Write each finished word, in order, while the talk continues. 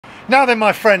Now then,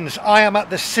 my friends, I am at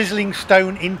the Sizzling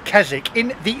Stone in Keswick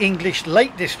in the English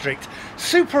Lake District.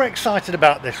 Super excited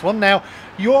about this one. Now,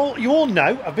 you all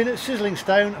know I've been at Sizzling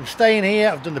Stone. I'm staying here.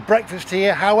 I've done the breakfast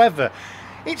here. However,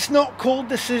 it's not called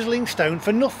the Sizzling Stone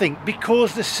for nothing,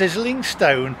 because the Sizzling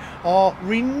Stone are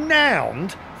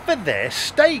renowned for their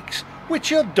steaks,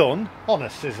 which are done on a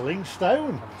sizzling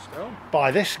stone.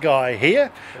 By this guy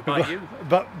here. By you.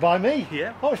 But by me?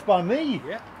 Yeah. Oh, it's by me?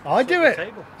 Yeah. I do it.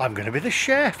 Table. I'm going to be the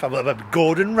chef. I'm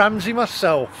Gordon Ramsay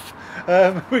myself.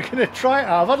 We're going to try it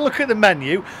out. I've had a look at the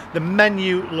menu. The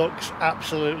menu looks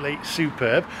absolutely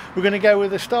superb. We're going to go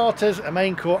with the starters, a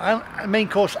main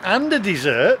course and a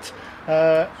dessert,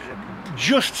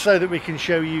 just so that we can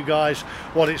show you guys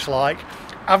what it's like.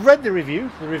 I've read the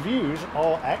reviews. The reviews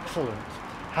are excellent.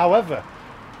 However,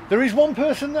 there is one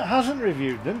person that hasn't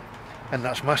reviewed them, and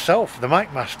that's myself, the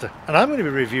Mike Master, and I'm going to be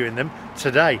reviewing them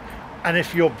today. And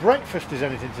if your breakfast is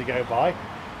anything to go by,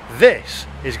 this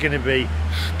is going to be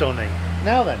stunning.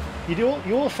 Now then,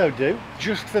 you also do,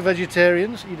 just for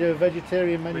vegetarians, you do a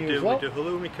vegetarian menu as well? We do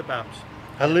halloumi kebabs.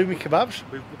 Halloumi kebabs?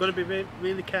 We've got to be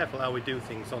really careful how we do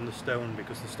things on the stone,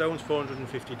 because the stone's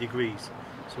 450 degrees.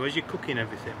 So as you're cooking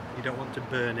everything, you don't want to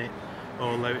burn it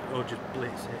or just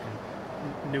blitz it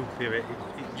and nuclear it.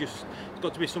 It's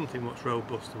got to be something much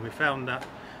robust, and we found that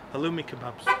halloumi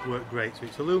kebabs work great. So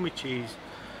it's halloumi cheese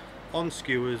on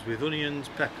skewers with onions,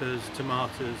 peppers,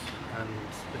 tomatoes, and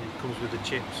then it comes with the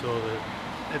chips or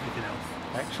everything else.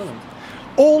 Excellent.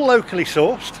 All locally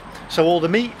sourced, so all the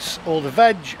meats, all the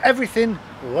veg, everything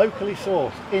locally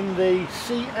sourced in the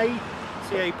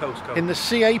CA postcode. In the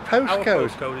CA postcode. Our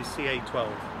postcode is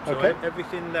CA12. So okay.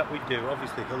 Everything that we do,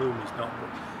 obviously halloumi's not,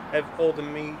 but all the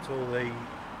meat, all the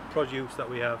produce that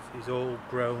we have is all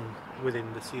grown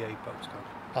within the CA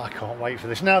postcode. I can't wait for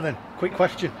this. Now then, quick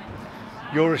question.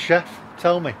 You're a chef,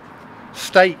 tell me,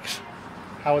 steaks,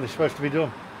 how are they supposed to be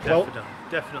done?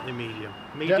 Definitely medium.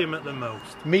 Medium at the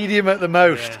most. Medium at the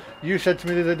most. Yeah. You said to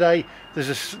me the other day, there's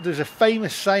a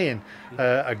famous saying,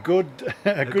 a good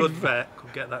vet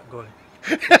could get that going.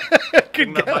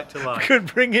 Could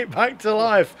bring it back to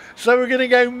life. So we're going to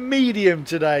go medium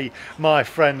today, my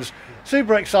friends.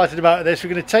 Super excited about this.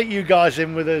 We're going to take you guys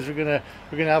in with us. We're going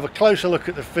to have a closer look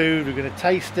at the food. We're going to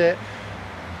taste it.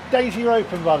 Days you're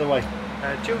open, by the way?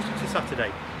 Tuesday to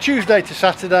Saturday. Tuesday to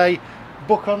Saturday.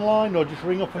 Book online or just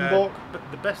ring up and book? But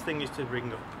the best thing is to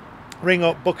ring up. Ring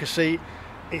up, book a seat.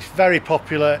 It's very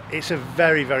popular. It's a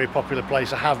very, very popular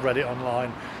place. I have read it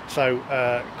online. So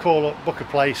call up, book a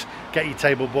place, get your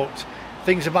table booked.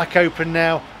 Things are back open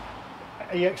now.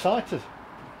 Are you excited?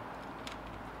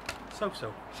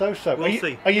 So. We'll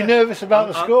see. Are you nervous about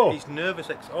the score? He's nervous.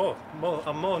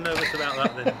 I'm more nervous about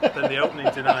that than the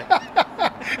opening tonight.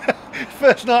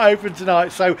 First night open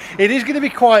tonight, so it is going to be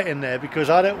quiet in there because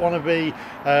I don't want to be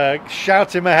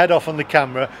shouting my head off on the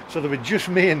camera. So there were just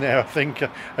me in there, I think,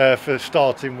 for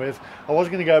starting with. I was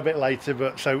going to go a bit later,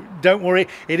 but so don't worry,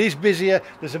 it is busier.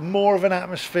 There's more of an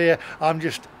atmosphere. I'm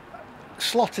just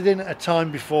slotted in at a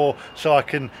time before so I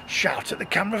can shout at the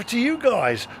camera to you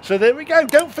guys. So there we go.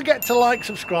 Don't forget to like,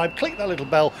 subscribe, click that little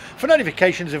bell for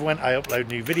notifications of when I upload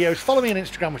new videos. Follow me on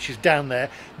Instagram, which is down there.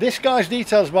 This guy's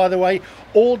details, by the way,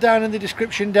 all down in the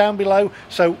description down below.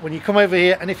 So when you come over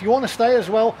here, and if you want to stay as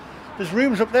well, there's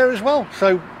rooms up there as well.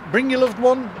 So bring your loved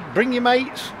one, bring your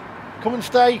mates, come and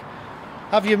stay,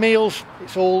 have your meals.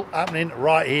 It's all happening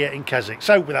right here in Keswick.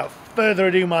 So without further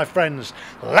ado, my friends,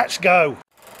 let's go.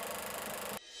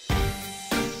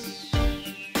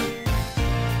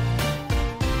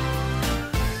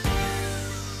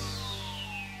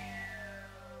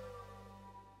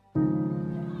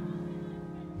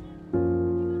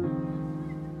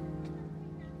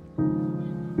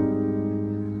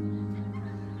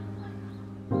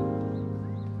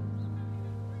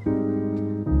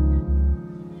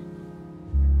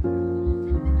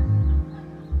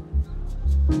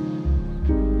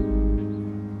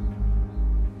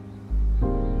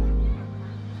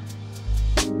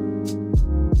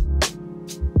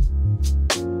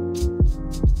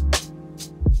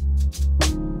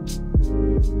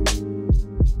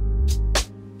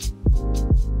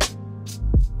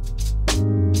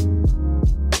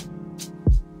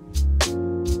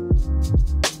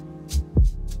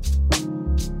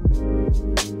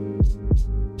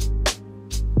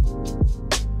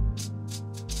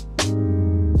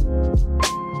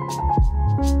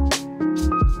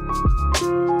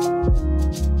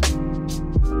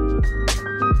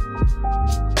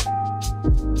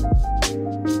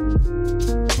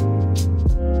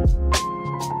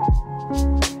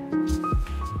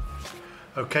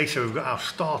 Okay, so we've got our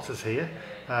starters here.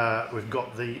 We've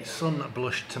got the sun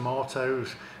blushed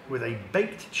tomatoes with a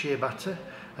baked ciabatta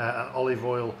and olive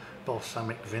oil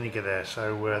balsamic vinegar there.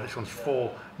 So this one's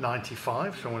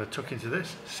 $4.95, so I'm going to tuck into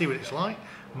this, see what it's like,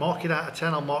 mark it out of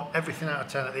 10. I'll mark everything out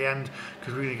of 10 at the end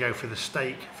because we're going to go for the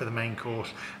steak for the main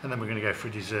course, and then we're going to go for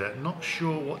dessert. Not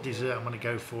sure what dessert I'm going to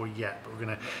go for yet, but we're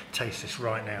going to taste this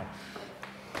right now.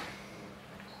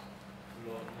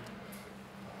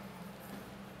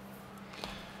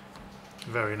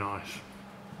 Very nice,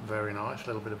 very nice. A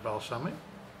little bit of balsamic.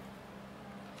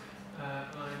 I'm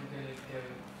going to go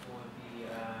for the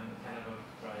kind of a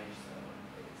fried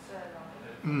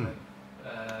sirloin. Can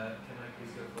I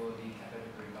please go for the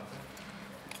category butter?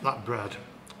 That bread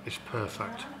is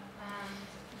perfect.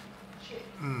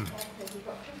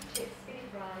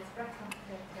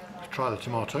 Try the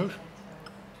tomatoes.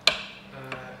 Can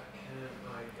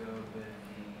I go with the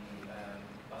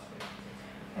basket?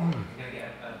 I'm going to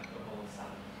get a bowl of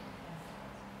salad.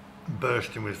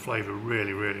 Bursting with flavour,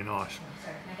 really, really nice.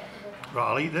 Right,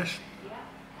 I'll eat this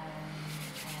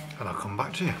and I'll come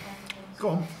back to you. Go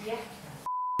on.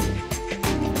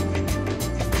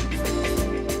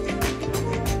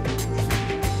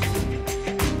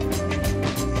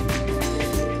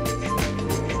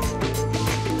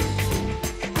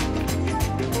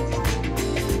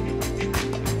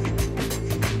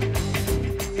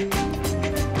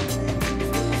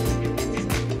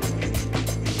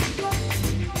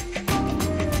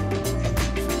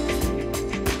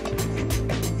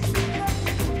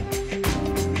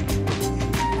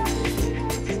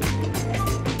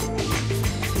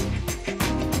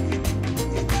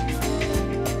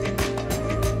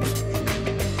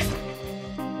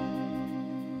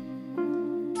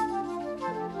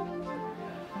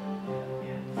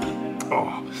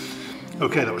 Oh,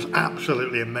 okay, that was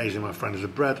absolutely amazing, my friends. The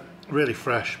bread, really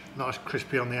fresh, nice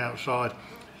crispy on the outside,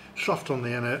 soft on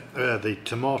the inner. The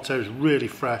tomatoes, really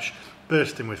fresh,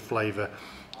 bursting with flavour.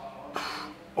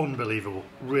 Unbelievable,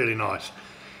 really nice.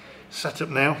 Set up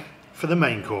now for the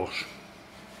main course.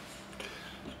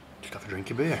 Just have a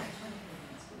drink of beer.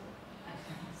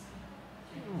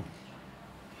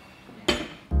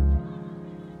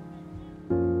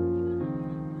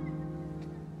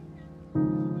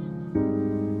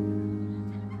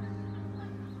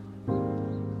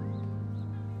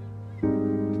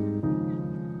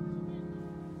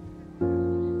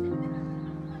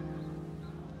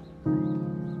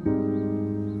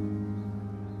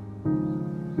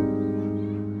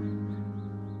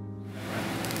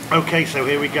 Okay, so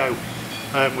here we go.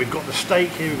 We've got the steak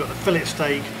here, we've got the fillet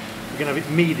steak. We're going to have it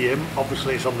medium.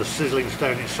 Obviously it's on the Sizzling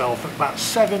Stone itself, at about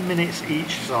 7 minutes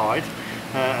each side,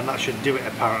 and that should do it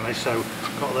apparently. So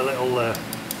got the little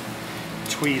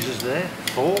tweezers there,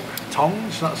 fork,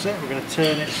 tongs, that's it. We're going to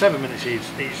turn it 7 minutes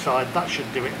each side, that should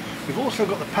do it. We've also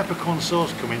got the peppercorn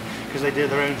sauce coming because they do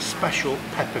their own special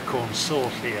peppercorn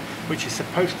sauce here, which is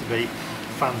supposed to be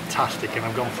fantastic, and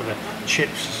I've gone for the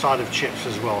chips, side of chips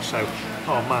as well. So,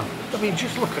 oh man, I mean,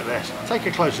 just look at this, take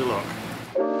a closer look.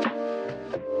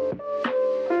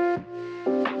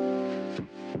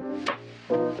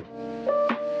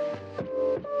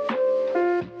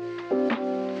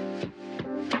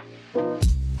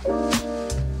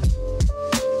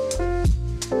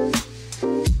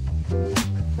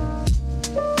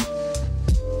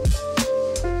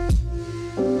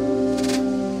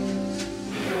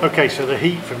 Okay, so the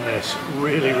heat from this,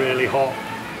 really, really hot.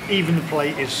 Even the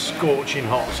plate is scorching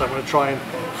hot, so I'm going to try and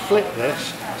flip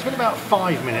this. It's been about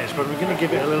 5 minutes, but we're going to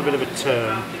give it a little bit of a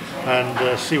turn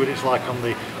and see what it's like on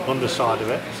the underside of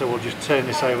it. So we'll just turn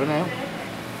this over now.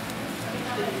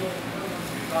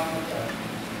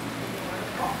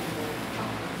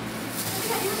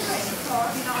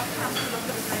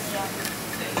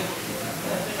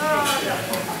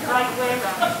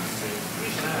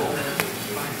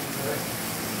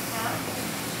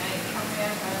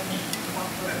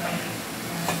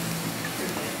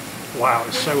 Wow,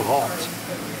 it's so hot.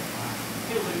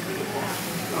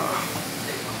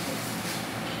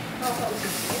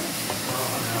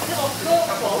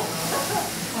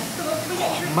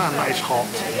 Oh man, that is hot.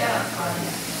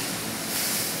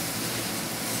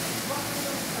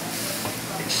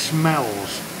 It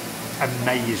smells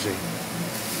amazing.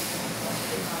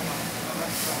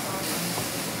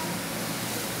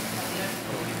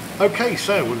 Okay,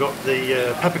 so we've got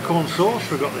the peppercorn sauce,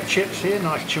 we've got the chips here,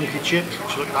 nice chunky chips,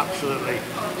 which look absolutely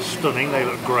stunning. They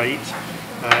look great. In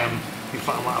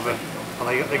fact, I might have a,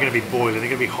 well, they're going to be boiling, they're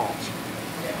going to be hot.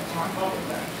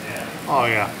 Oh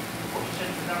yeah.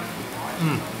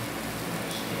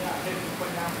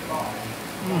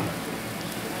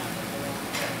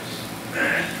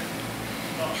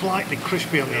 slightly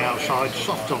crispy on the outside,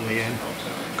 soft on the in.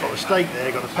 Got the steak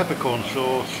there, got the peppercorn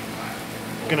sauce.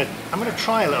 I'm gonna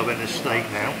try a little bit of this steak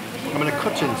now. I'm gonna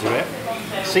cut into it,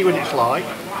 see what it's like,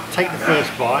 take the first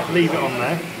bite, leave it on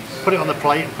there, put it on the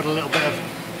plate and put a little bit of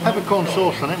peppercorn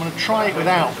sauce on it. I'm gonna try it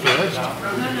without first.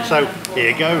 So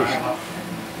here goes.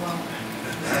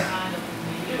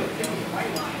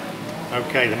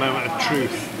 Okay, the moment of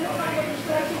truth.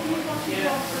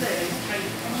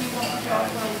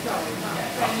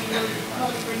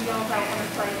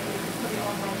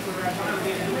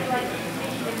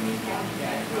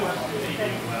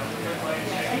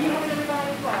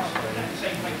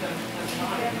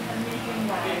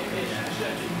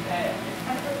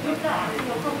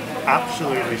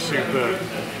 Absolutely superb.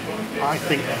 I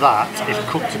think that is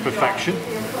cooked to perfection.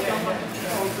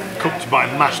 Cooked by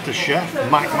Master Chef,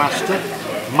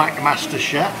 Master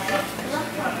Chef.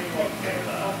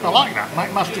 I like that,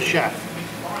 Master Chef.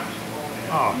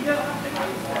 Oh,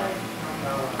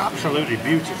 absolutely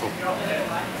beautiful.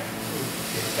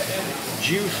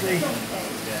 Juicy.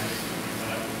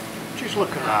 Just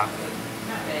look at that.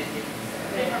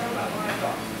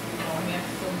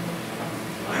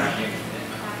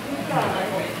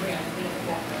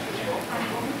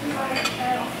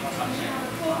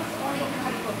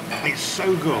 It's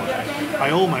so good.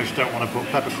 I almost don't want to put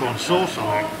peppercorn sauce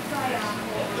on it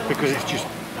because it's just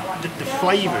the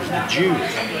flavours, the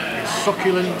juice. It's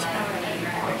succulent, it's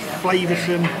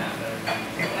flavoursome.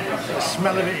 The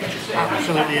smell of it is just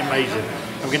absolutely amazing.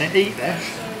 I'm going to eat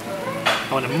this. I'm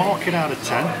going to mark it out of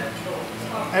 10.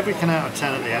 Everything out of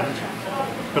 10 at the end.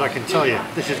 But I can tell you,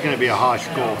 this is going to be a high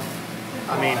score.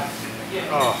 I mean,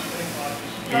 oh,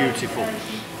 beautiful.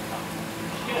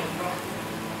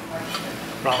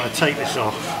 Right, I'm going to take this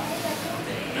off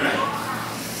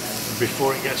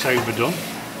before it gets overdone.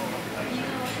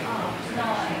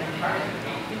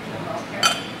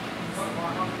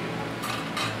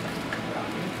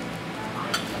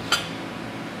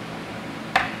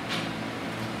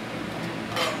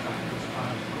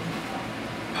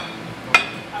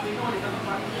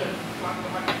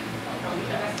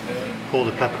 Pour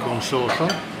the peppercorn sauce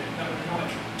on.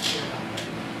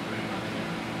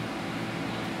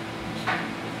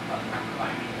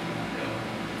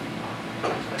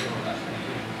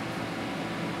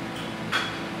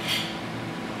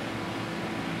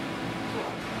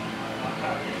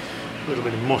 A little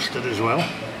bit of mustard as well,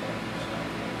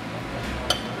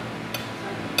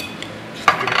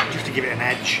 just to give it an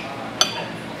edge.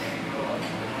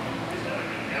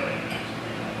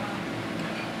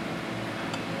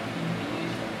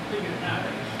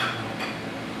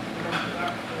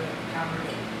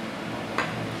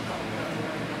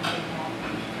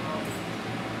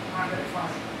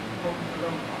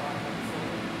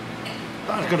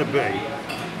 That's going to be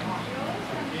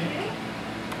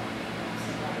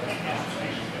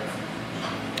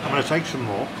I'm going to take some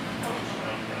more.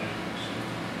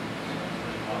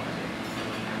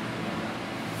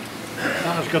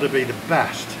 That has got to be the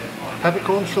best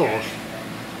peppercorn sauce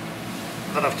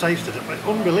that I've tasted. It's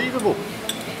unbelievable.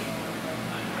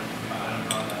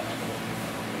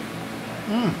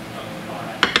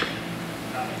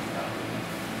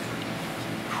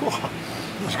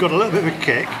 It's got a little bit of a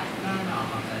kick.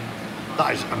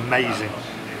 That is amazing.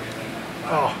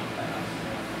 Oh.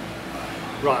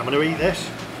 Right, I'm going to eat this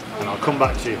and I'll come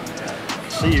back to you.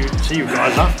 See you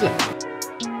guys after.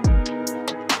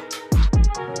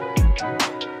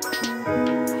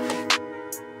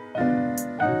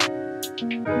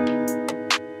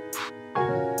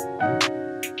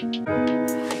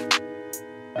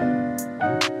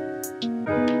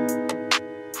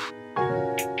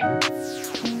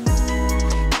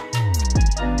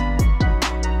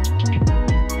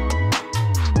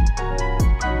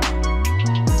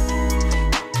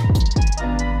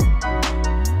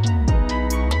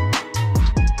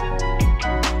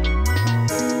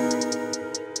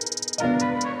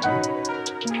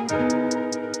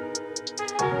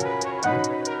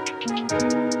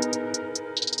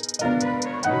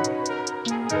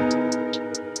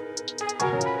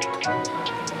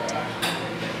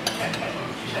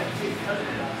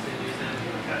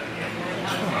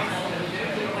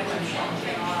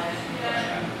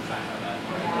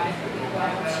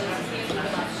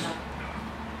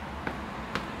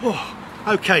 Oh,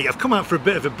 okay, I've come out for a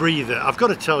bit of a breather. I've got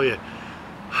to tell you,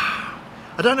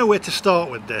 I don't know where to start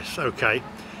with this, okay?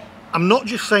 I'm not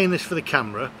just saying this for the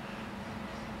camera.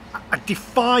 I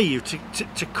defy you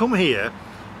to come here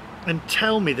and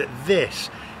tell me that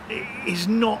this is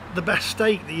not the best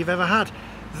steak that you've ever had.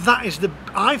 That is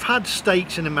I've had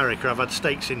steaks in America, I've had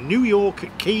steaks in New York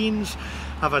at Keen's,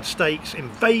 I've had steaks in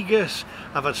Vegas,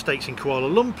 I've had steaks in Kuala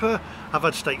Lumpur, I've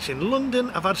had steaks in London,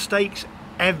 I've had steaks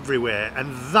everywhere,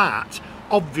 and that,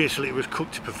 obviously it was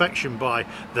cooked to perfection by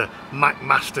the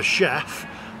McMaster chef,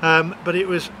 but there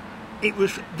was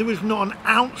not an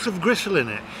ounce of gristle in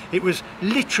it. It was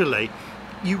literally,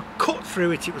 you cut through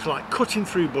it, it was like cutting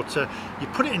through butter. You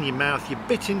put it in your mouth, you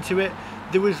bit into it.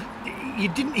 You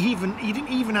didn't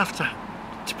even have to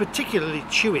particularly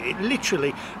chew it. It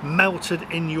literally melted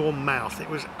in your mouth. It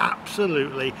was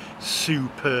absolutely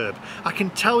superb. I can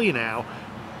tell you now,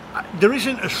 there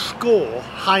isn't a score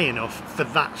high enough for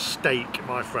that steak,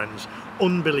 my friends.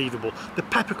 Unbelievable. The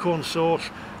peppercorn sauce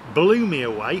blew me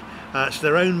away. It's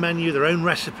their own menu, their own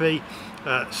recipe.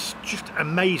 It's just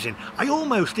amazing. I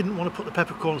almost didn't want to put the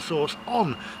peppercorn sauce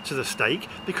on to the steak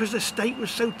because the steak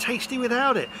was so tasty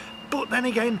without it. But then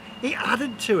again, it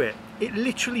added to it. It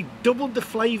literally doubled the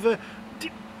flavour.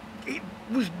 It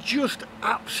was just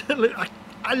absolute.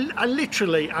 I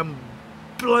literally am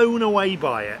blown away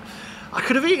by it. I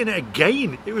could have eaten it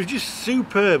again. It was just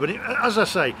superb. And as I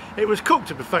say, it was cooked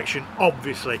to perfection,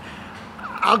 obviously.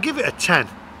 I'll give it a 10.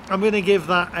 I'm going to give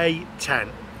that a 10.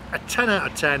 A 10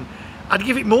 out of 10. I'd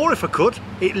give it more if I could.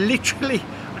 It literally,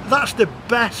 that's the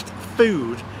best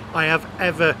food I have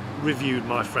ever reviewed,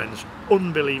 my friends.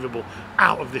 Unbelievable.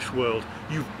 Out of this world.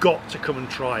 You've got to come and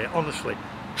try it, honestly.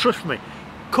 Trust me.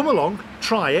 Come along,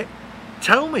 try it,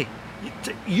 tell me.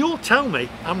 You'll tell me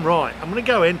I'm right. I'm going to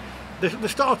go in. The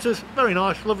starters, very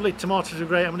nice, lovely. Tomatoes are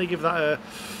great. I'm going to give that a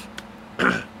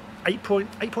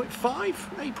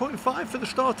 8.5 for the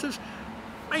starters.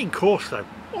 Main course though,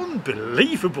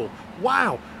 unbelievable.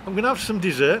 Wow. I'm going to have some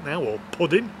dessert now, or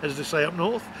pudding as they say up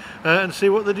north, and see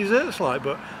what the dessert's like.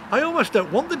 But I almost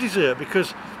don't want the dessert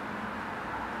because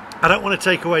I don't want to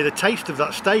take away the taste of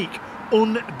that steak.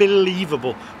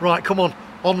 Unbelievable. Right, come on,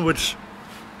 onwards.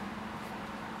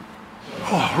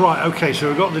 Oh, right, okay, so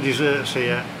we've got the desserts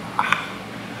here.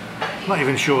 Not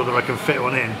even sure that I can fit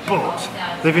one in, but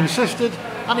they've insisted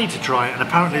I need to try it, and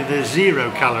apparently there's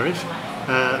 0 calories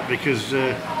because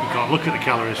you can't look at the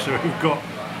calories, so we've got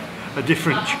a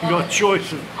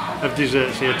choice of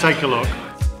desserts here. Take a look.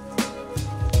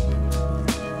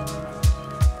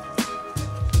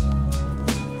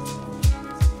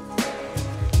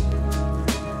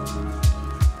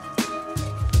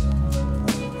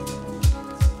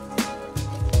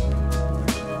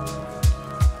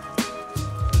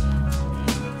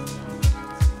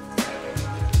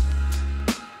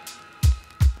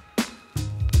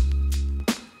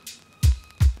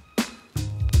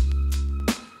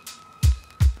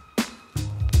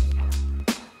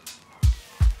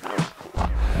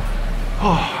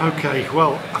 Oh, okay,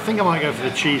 well, I think I might go for the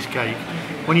cheesecake.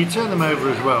 When you turn them over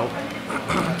as well,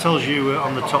 it tells you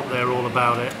on the top there all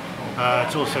about it.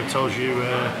 It also tells you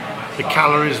the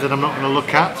calories that I'm not going to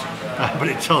look at, but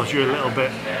it tells you a little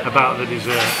bit about the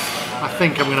dessert. I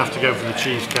think I'm going to have to go for the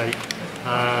cheesecake.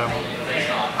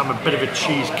 I'm a bit of a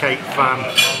cheesecake fan,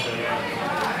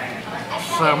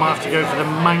 so I might have to go for the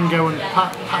mango and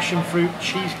passion fruit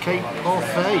cheesecake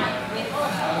parfait,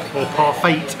 or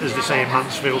parfait as they say in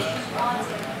Mansfield.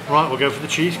 Right, we'll go for the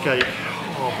cheesecake.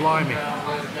 Oh, blimey.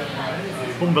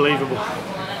 Unbelievable.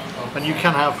 And you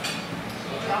can have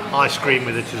ice cream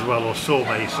with it as well, or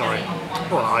sorbet, sorry.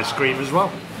 Or ice cream as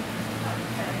well.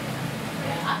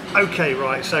 Okay,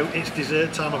 right, so it's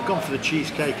dessert time. I've gone for the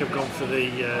cheesecake, I've gone for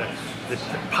the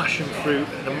passion fruit,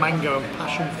 the mango and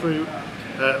passion fruit.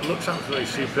 Looks absolutely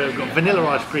superb. Got vanilla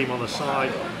ice cream on the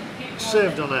side,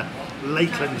 served on a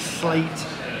Lakeland slate.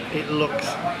 It looks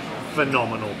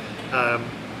phenomenal.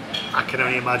 I can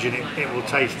only imagine it will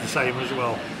taste the same as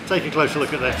well. Take a closer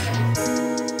look at this.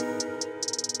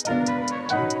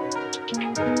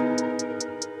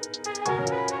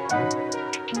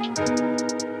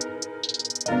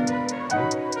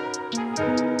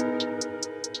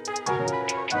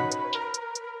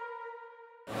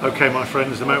 Okay, my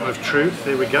friends, the moment of truth.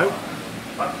 Here we go.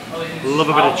 Love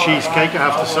a bit of cheesecake, I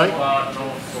have to say.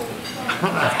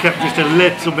 I've kept just a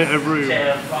little bit of room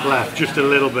left, just a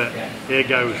little bit. Here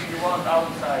goes.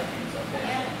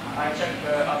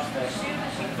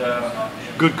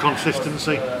 Good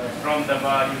consistency.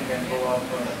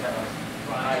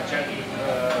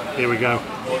 Here we go.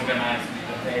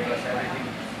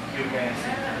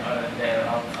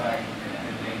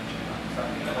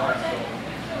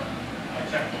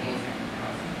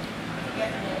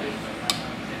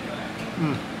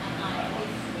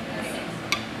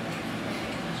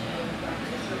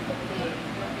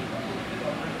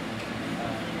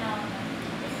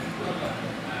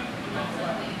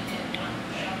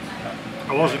 I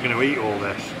wasn't going to eat all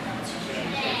this.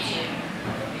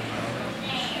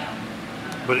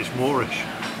 but it's Moorish.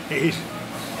 It is.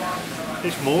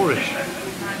 It's Moorish.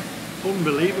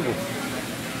 Unbelievable.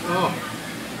 Oh.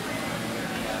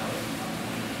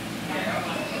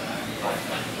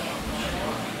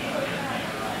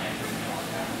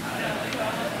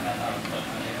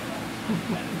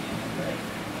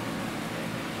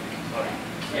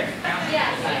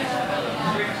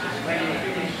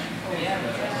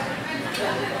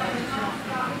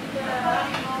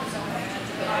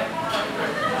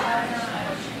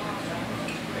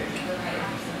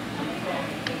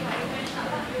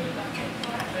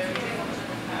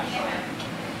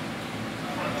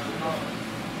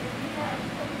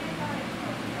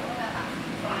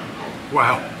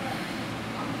 Wow,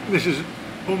 this is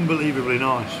unbelievably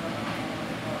nice.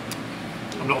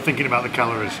 I'm not thinking about the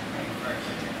calories.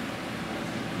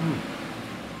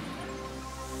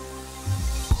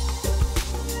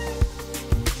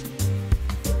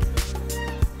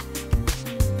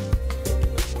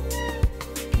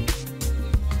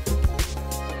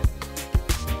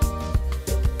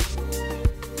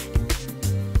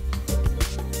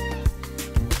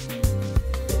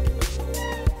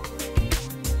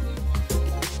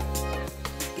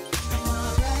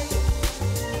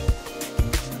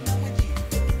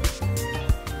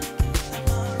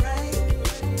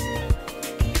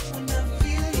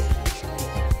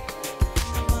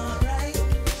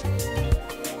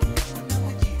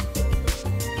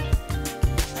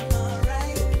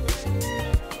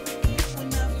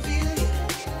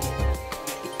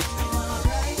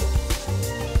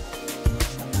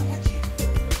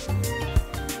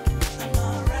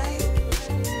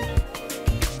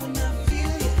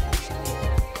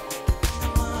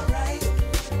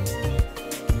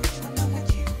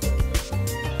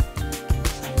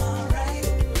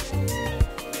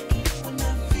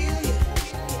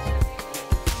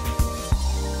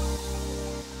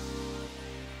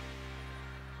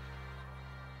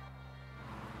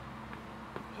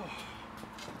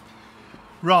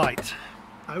 Right,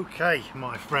 okay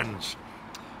my friends,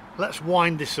 let's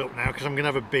wind this up now because I'm going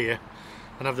to have a beer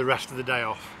and have the rest of the day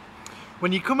off.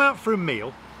 When you come out for a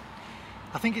meal,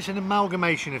 I think it's an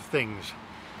amalgamation of things.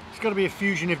 It's got to be a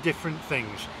fusion of different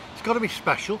things. It's got to be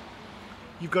special.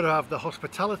 You've got to have the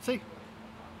hospitality,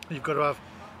 you've got to have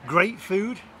great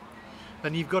food,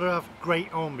 and you've got to have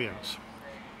great ambience.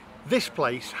 This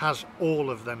place has all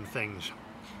of them things.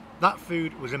 That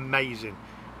food was amazing.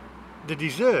 The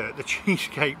dessert, the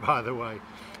cheesecake, by the way,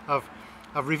 I've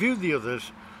reviewed the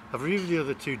others, I've reviewed the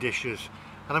other two dishes,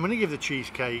 and I'm going to give the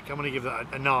cheesecake, I'm going to give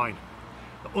that a 9.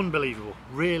 Unbelievable,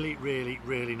 really, really,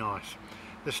 really nice.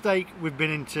 The steak we've been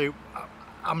into,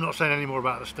 I'm not saying any more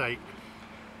about the steak.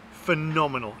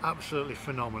 Phenomenal, absolutely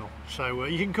phenomenal. So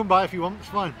you can come by if you want, it's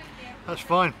fine. That's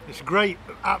fine, it's great,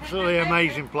 absolutely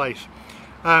amazing place.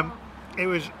 It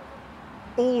was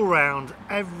all round,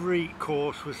 every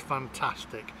course was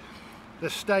fantastic. The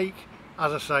steak,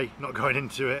 as I say, not going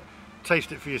into it,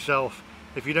 taste it for yourself.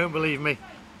 If you don't believe me,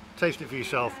 taste it for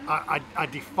yourself. I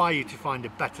defy you to find a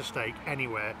better steak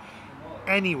anywhere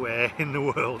in the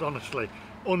world, honestly.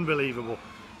 Unbelievable.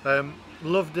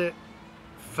 Loved it,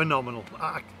 phenomenal.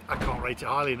 I can't rate it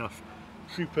highly enough.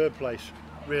 Superb place,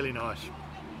 really nice.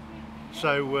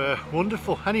 So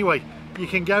wonderful. Anyway, you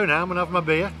can go now, I'm gonna have my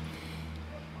beer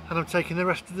and I'm taking the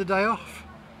rest of the day off.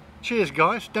 Cheers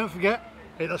guys, don't forget,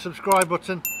 hit that subscribe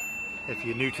button if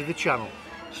you're new to the channel.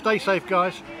 Stay safe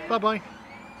guys, bye bye.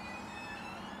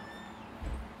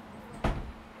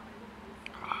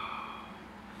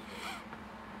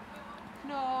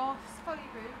 No, it's funny,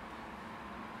 boo.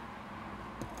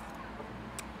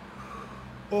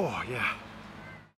 Oh yeah.